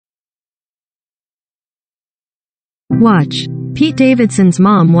Watch. Pete Davidson's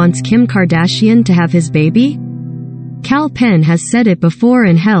mom wants Kim Kardashian to have his baby? Penn has said it before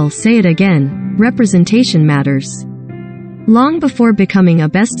and hell say it again. Representation matters. Long before becoming a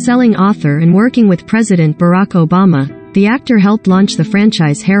best-selling author and working with President Barack Obama, the actor helped launch the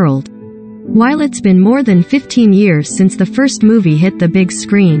franchise Harold. While it's been more than 15 years since the first movie hit the big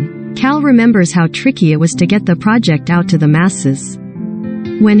screen, Cal remembers how tricky it was to get the project out to the masses.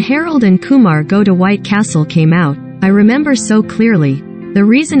 When Harold and Kumar Go to White Castle came out, I remember so clearly. The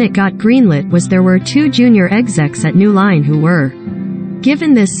reason it got greenlit was there were 2 junior execs at New Line who were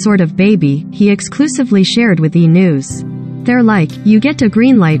given this sort of baby, he exclusively shared with E! News. They're like, you get to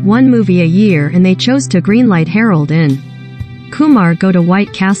greenlight 1 movie a year, and they chose to greenlight Harold and Kumar Go to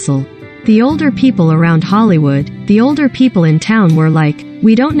White Castle. The older people around Hollywood, the older people in town were like,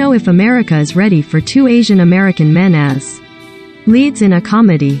 we don't know if America is ready for 2 Asian American men as leads in a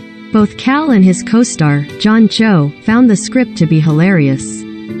comedy. Both Cal and his co-star, John Cho, found the script to be hilarious.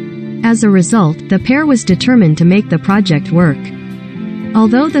 As a result, the pair was determined to make the project work.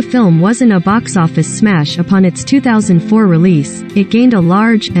 Although the film wasn't a box office smash upon its 2004 release, it gained a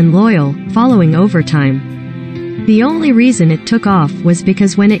large and loyal following over time. The only reason it took off was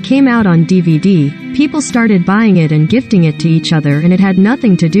because when it came out on DVD, people started buying it and gifting it to each other, and it had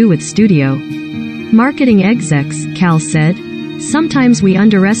nothing to do with studio marketing execs, Cal said. Sometimes we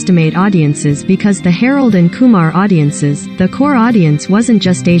underestimate audiences because the Harold and Kumar audiences, the core audience wasn't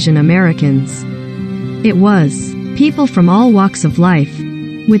just Asian Americans. It was people from all walks of life.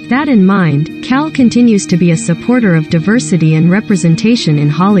 With that in mind, Cal continues to be a supporter of diversity and representation in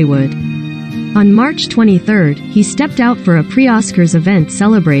Hollywood. On March 23, he stepped out for a pre-Oscars event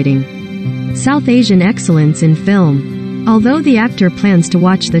celebrating South Asian excellence in film. Although the actor plans to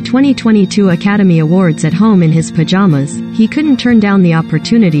watch the 2022 Academy Awards at home in his pajamas, he couldn't turn down the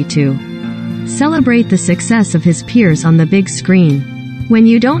opportunity to celebrate the success of his peers on the big screen. When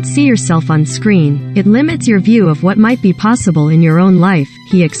you don't see yourself on screen, it limits your view of what might be possible in your own life,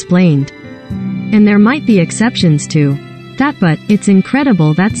 he explained. And there might be exceptions to that, but it's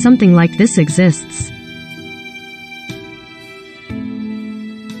incredible that something like this exists.